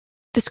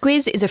The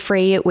Squiz is a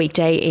free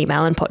weekday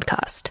email and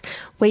podcast.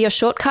 We're your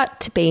shortcut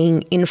to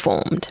being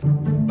informed.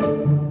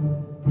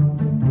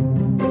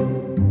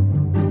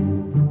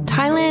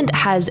 Thailand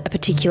has a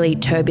particularly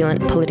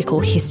turbulent political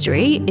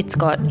history. It's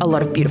got a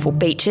lot of beautiful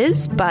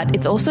beaches, but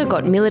it's also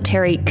got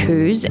military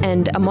coups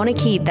and a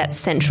monarchy that's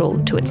central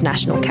to its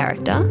national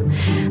character.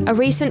 A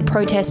recent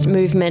protest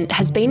movement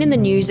has been in the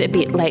news a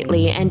bit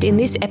lately, and in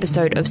this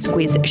episode of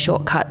Squiz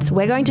Shortcuts,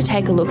 we're going to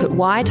take a look at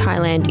why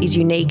Thailand is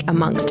unique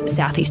amongst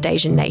Southeast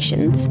Asian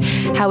nations,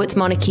 how its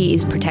monarchy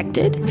is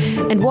protected,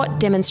 and what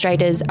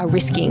demonstrators are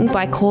risking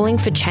by calling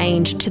for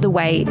change to the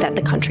way that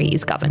the country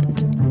is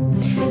governed.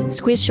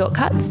 Squiz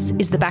Shortcuts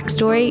is the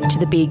backstory to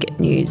the big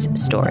news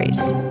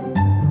stories.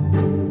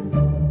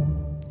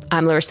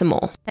 I'm Larissa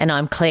Moore. And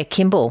I'm Claire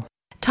Kimball.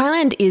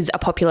 Thailand is a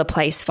popular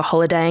place for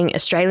holidaying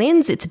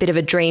Australians. It's a bit of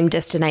a dream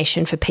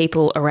destination for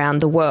people around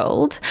the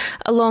world.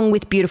 Along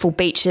with beautiful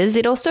beaches,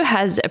 it also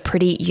has a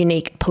pretty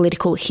unique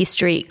political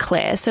history,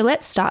 Claire. So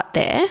let's start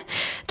there.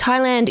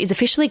 Thailand is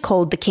officially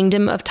called the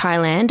Kingdom of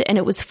Thailand, and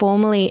it was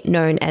formerly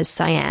known as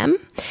Siam.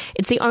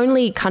 It's the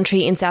only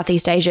country in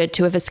Southeast Asia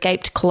to have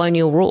escaped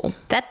colonial rule.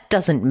 That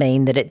doesn't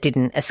mean that it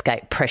didn't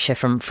escape pressure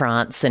from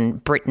France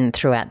and Britain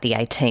throughout the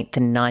 18th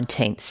and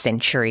 19th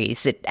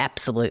centuries. It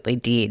absolutely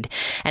did.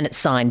 And it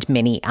signed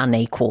many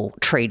unequal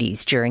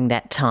treaties during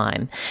that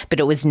time. But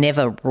it was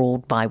never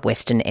ruled by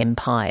Western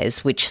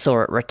empires, which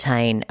saw it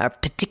retain a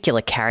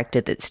particular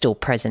character that's still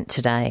present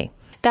today.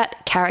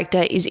 That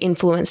character is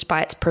influenced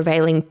by its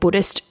prevailing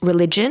Buddhist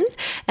religion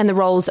and the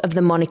roles of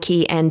the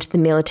monarchy and the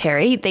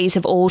military. These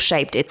have all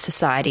shaped its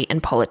society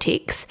and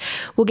politics.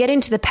 We'll get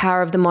into the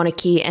power of the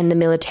monarchy and the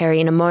military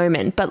in a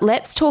moment, but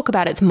let's talk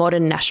about its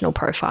modern national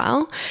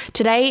profile.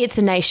 Today, it's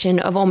a nation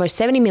of almost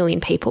 70 million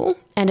people,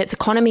 and its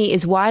economy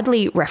is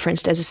widely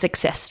referenced as a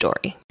success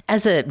story.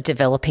 As a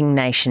developing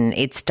nation,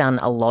 it's done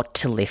a lot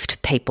to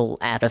lift people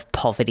out of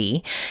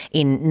poverty.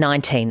 In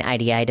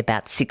 1988,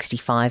 about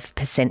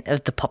 65%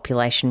 of the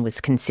population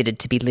was considered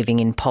to be living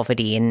in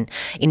poverty, and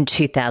in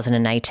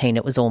 2018,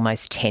 it was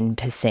almost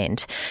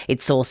 10%.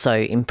 It's also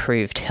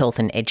improved health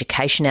and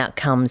education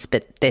outcomes,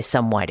 but there's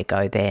some way to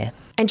go there.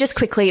 And just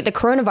quickly, the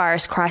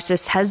coronavirus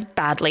crisis has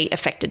badly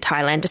affected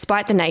Thailand.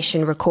 Despite the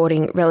nation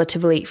recording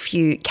relatively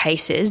few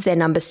cases, their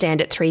numbers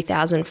stand at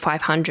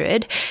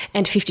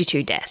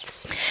 3,552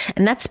 deaths.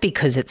 And that's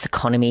because its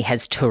economy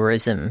has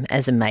tourism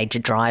as a major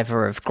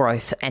driver of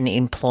growth and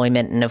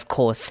employment. And of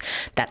course,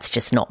 that's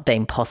just not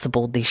been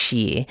possible this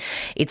year.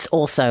 It's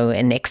also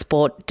an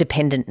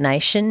export-dependent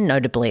nation,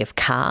 notably of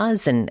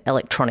cars and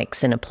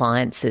electronics and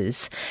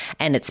appliances.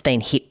 And it's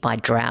been hit by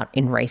drought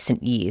in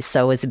recent years.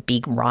 So as a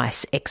big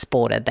rice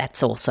exporter,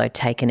 that's also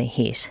taken a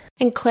hit.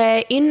 And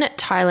Claire, in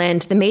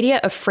Thailand, the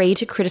media are free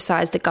to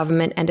criticise the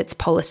government and its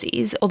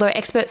policies, although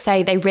experts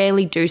say they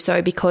rarely do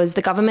so because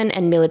the government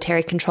and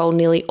military control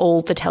nearly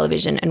all the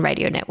television and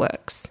radio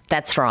networks.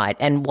 That's right.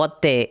 And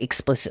what they're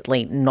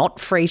explicitly not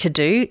free to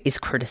do is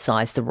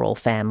criticise the royal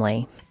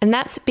family. And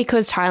that's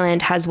because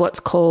Thailand has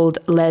what's called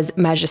lèse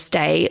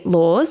majesté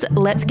laws.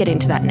 Let's get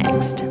into that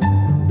next.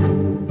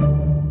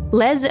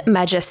 Lèse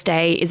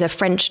majesté is a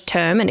French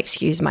term, and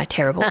excuse my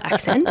terrible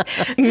accent,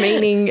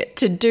 meaning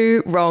to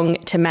do wrong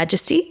to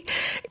majesty.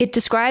 It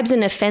describes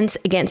an offence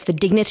against the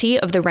dignity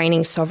of the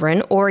reigning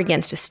sovereign or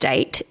against a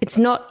state. It's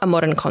not a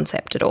modern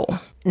concept at all.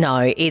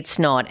 No, it's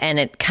not. And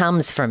it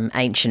comes from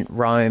ancient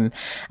Rome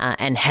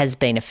and has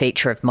been a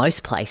feature of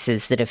most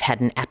places that have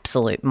had an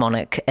absolute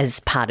monarch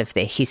as part of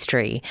their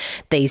history.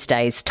 These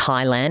days,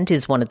 Thailand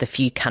is one of the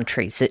few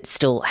countries that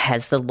still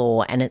has the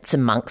law, and it's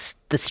amongst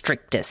the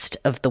strictest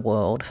of the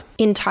world.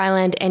 In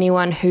Thailand,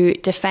 anyone who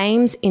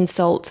defames,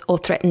 insults or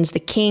threatens the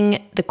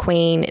king, the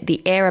queen,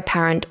 the heir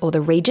apparent or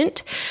the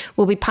regent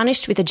will be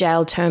punished with a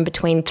jail term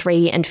between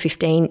 3 and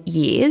 15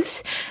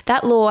 years.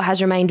 That law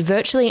has remained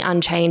virtually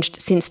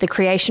unchanged since the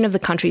creation of the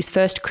country's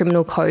first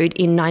criminal code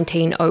in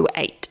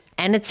 1908.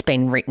 And it's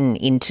been written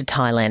into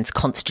Thailand's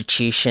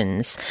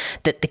constitutions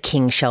that the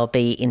king shall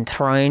be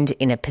enthroned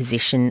in a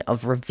position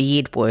of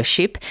revered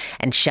worship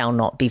and shall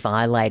not be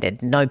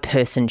violated. No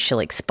person shall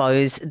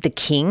expose the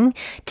king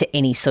to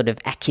any sort of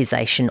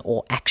accusation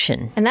or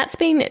action. And that's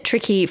been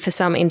tricky for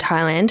some in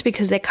Thailand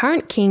because their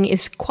current king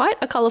is quite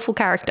a colourful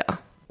character.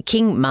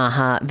 King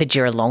Maha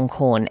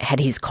Vajiralongkorn had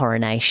his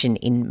coronation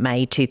in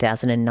May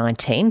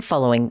 2019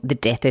 following the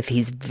death of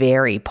his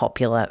very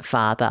popular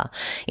father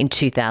in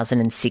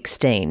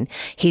 2016.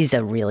 He's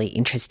a really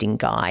interesting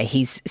guy.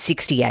 He's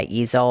 68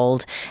 years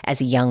old.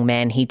 As a young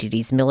man, he did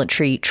his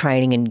military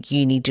training and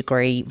uni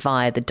degree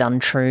via the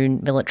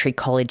Duntroon Military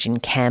College in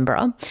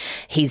Canberra.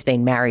 He's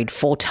been married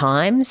 4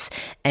 times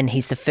and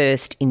he's the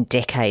first in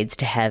decades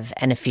to have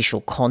an official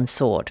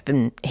consort.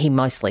 And he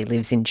mostly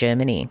lives in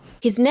Germany.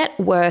 His net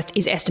worth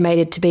is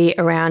estimated to be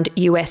around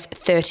US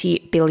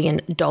 $30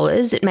 billion.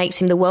 It makes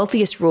him the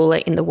wealthiest ruler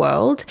in the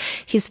world.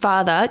 His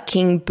father,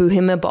 King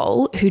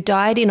Bhumibol, who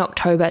died in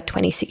October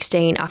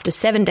 2016 after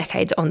 7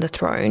 decades on the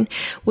throne,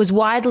 was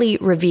widely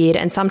revered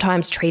and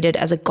sometimes treated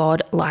as a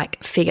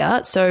god-like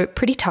figure, so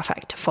pretty tough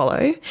act to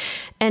follow,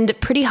 and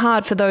pretty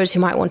hard for those who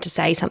might want to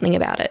say something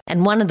about it.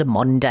 And one of the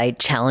modern-day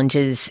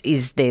challenges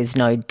is there's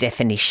no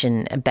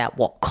definition about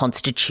what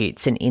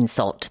constitutes an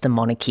insult to the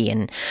monarchy,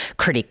 and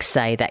critics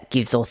say that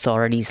gives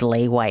authorities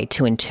leeway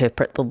to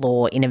interpret the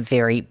law in a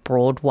very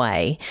broad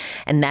way.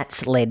 And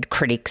that's led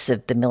critics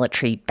of the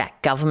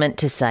military-backed government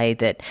to say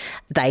that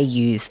they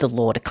use the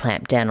law to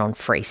clamp down on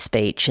free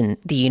speech, and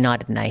the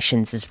United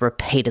Nations has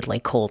repeatedly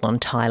called on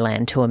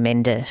Thailand to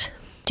amend it.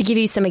 To give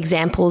you some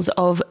examples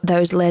of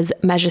those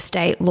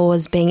lèse-majesté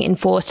laws being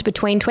enforced,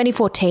 between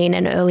 2014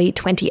 and early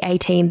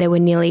 2018, there were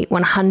nearly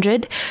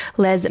 100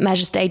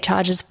 lèse-majesté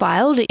charges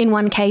filed. In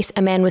one case,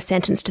 a man was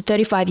sentenced to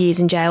 35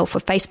 years in jail for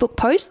Facebook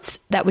posts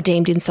that were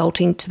deemed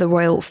insulting to the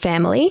royal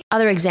family.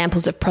 Other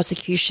examples of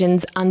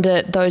prosecutions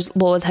under those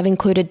laws have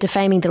included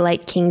defaming the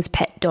late king's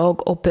pet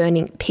dog or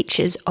burning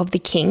pictures of the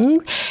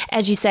king.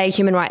 As you say,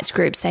 human rights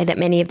groups say that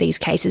many of these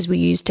cases were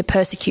used to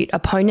persecute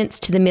opponents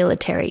to the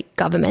military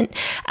government,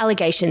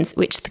 allegations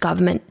which the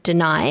government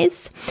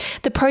denies.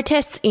 The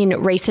protests in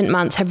recent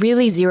months have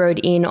really zeroed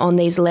in on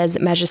these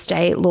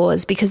lèse-majesté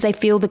laws because they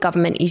feel the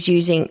government is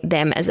using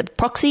them as a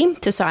proxy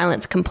to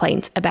silence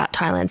complaints about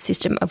Thailand's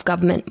system of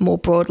government more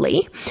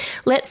broadly.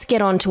 Let's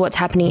get on to what's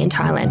happening in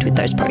Thailand with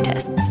those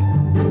protests.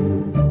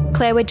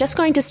 Claire, we're just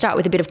going to start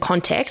with a bit of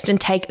context and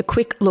take a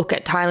quick look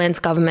at Thailand's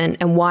government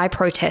and why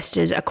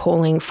protesters are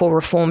calling for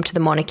reform to the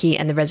monarchy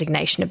and the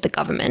resignation of the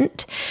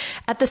government.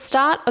 At the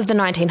start of the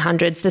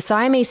 1900s, the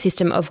Siamese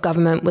system of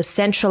government was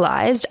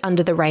centralised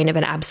under the reign of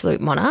an absolute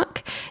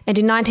monarch. And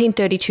in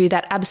 1932,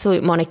 that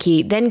absolute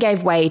monarchy then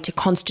gave way to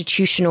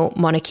constitutional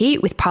monarchy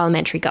with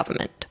parliamentary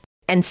government.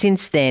 And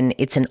since then,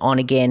 it's an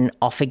on-again,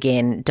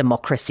 off-again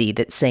democracy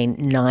that's seen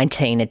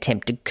 19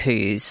 attempted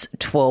coups,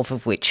 12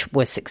 of which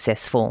were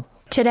successful.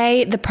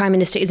 Today, the Prime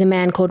Minister is a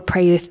man called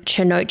Prayuth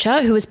Chan-o-cha,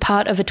 who was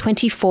part of a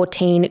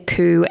 2014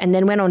 coup and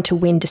then went on to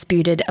win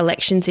disputed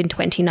elections in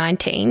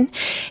 2019.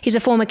 He's a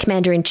former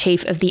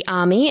Commander-in-Chief of the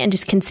Army and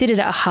is considered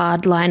a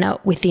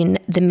hardliner within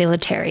the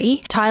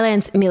military.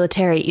 Thailand's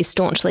military is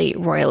staunchly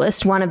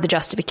royalist. One of the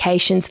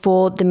justifications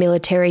for the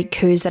military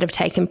coups that have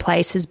taken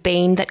place has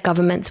been that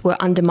governments were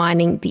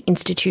undermining the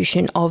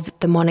institution of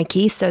the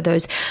monarchy, so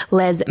those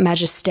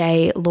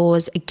lèse-majesté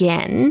laws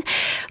again.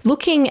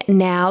 Looking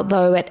now,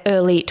 though, at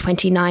early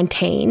 2019,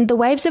 the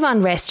waves of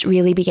unrest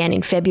really began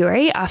in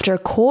February after a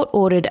court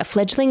ordered a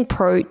fledgling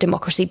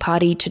pro-democracy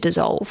party to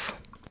dissolve.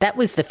 That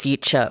was the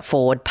Future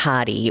Forward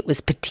Party. It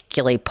was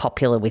particularly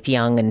popular with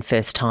young and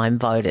first-time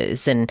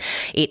voters, and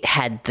it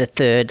had the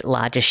third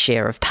largest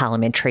share of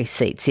parliamentary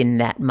seats in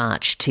that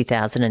March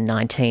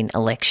 2019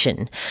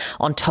 election.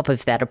 On top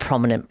of that, a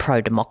prominent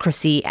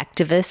pro-democracy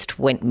activist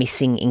went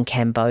missing in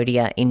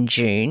Cambodia in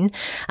June.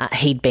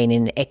 He'd been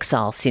in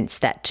exile since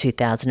that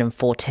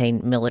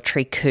 2014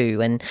 military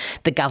coup, and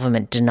the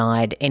government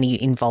denied any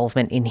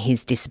involvement in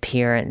his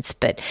disappearance,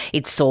 but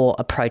it saw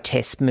a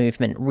protest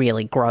movement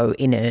really grow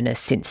in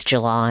earnest since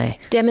July.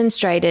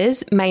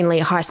 Demonstrators, mainly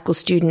high school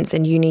students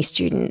and uni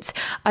students,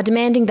 are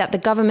demanding that the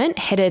government,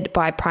 headed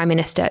by Prime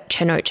Minister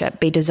Chan-o-cha,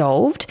 be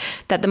dissolved,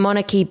 that the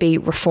monarchy be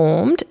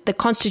reformed, the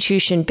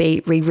constitution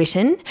be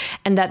rewritten,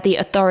 and that the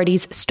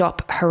authorities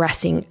stop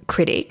harassing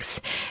critics.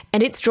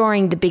 And it's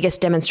drawing the biggest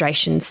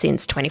demonstrations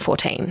since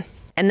 2014.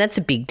 And that's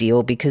a big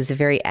deal because the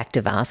very act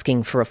of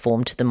asking for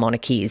reform to the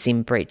monarchy is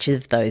in breach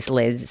of those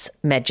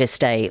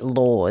lèse-majesté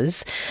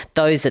laws.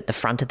 Those at the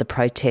front of the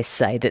protests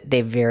say that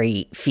they're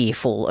very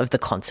fearful of the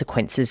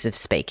consequences of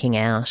speaking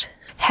out.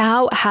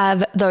 How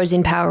have those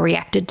in power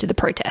reacted to the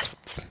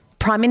protests?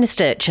 Prime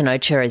Minister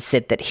Chan-o-cha has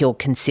said that he'll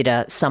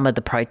consider some of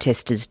the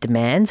protesters'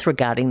 demands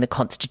regarding the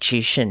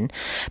constitution,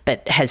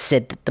 but has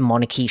said that the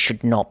monarchy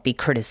should not be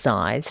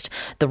criticised.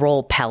 The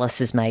Royal Palace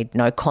has made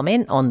no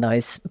comment on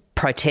those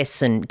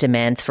protests and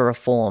demands for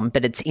reform,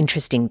 but it's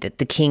interesting that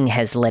the King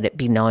has let it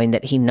be known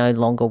that he no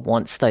longer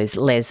wants those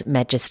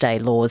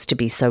lèse-majesté laws to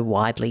be so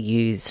widely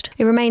used.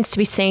 It remains to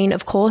be seen,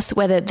 of course,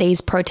 whether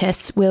these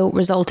protests will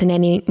result in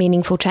any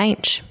meaningful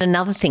change.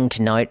 Another thing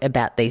to note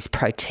about these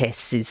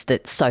protests is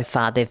that so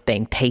far they've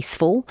been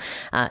peaceful.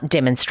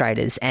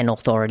 Demonstrators and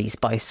authorities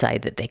both say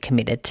that they're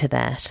committed to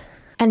that.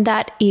 And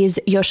that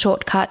is your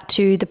shortcut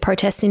to the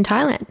protests in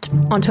Thailand.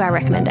 On to our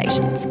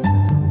recommendations.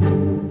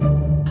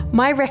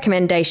 My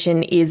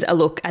recommendation is a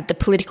look at the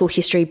political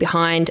history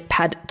behind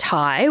pad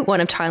thai, one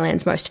of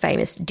Thailand's most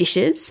famous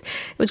dishes.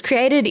 It was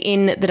created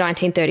in the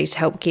 1930s to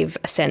help give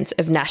a sense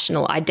of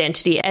national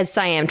identity as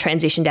Siam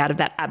transitioned out of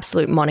that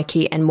absolute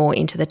monarchy and more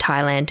into the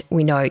Thailand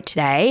we know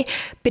today.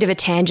 Bit of a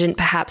tangent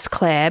perhaps,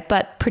 Claire,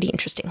 but pretty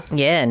interesting.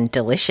 Yeah, and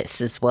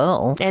delicious as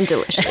well. And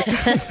delicious.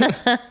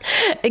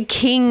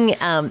 King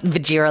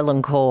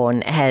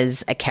Vajiralongkorn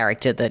has a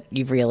character that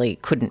you really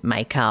couldn't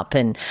make up,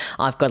 and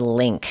I've got a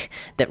link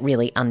that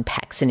really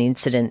unpacks an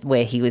incident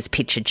where he was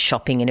pictured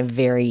shopping in a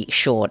very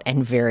short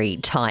and very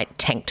tight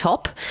tank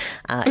top.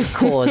 It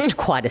caused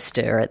quite a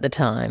stir at the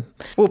time.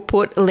 We'll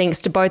put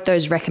links to both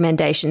those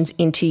recommendations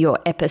into your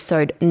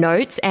episode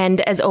notes.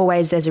 And as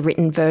always, there's a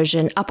written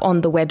version up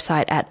on the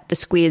website at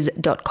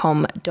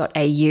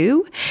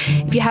thesquiz.com.au.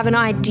 If you have an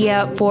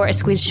idea for a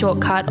Squiz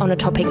shortcut on a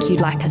topic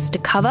you'd like us to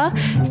cover,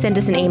 send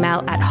us an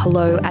email at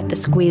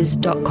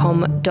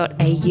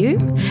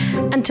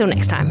hello@thesquiz.com.au. Until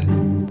next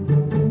time.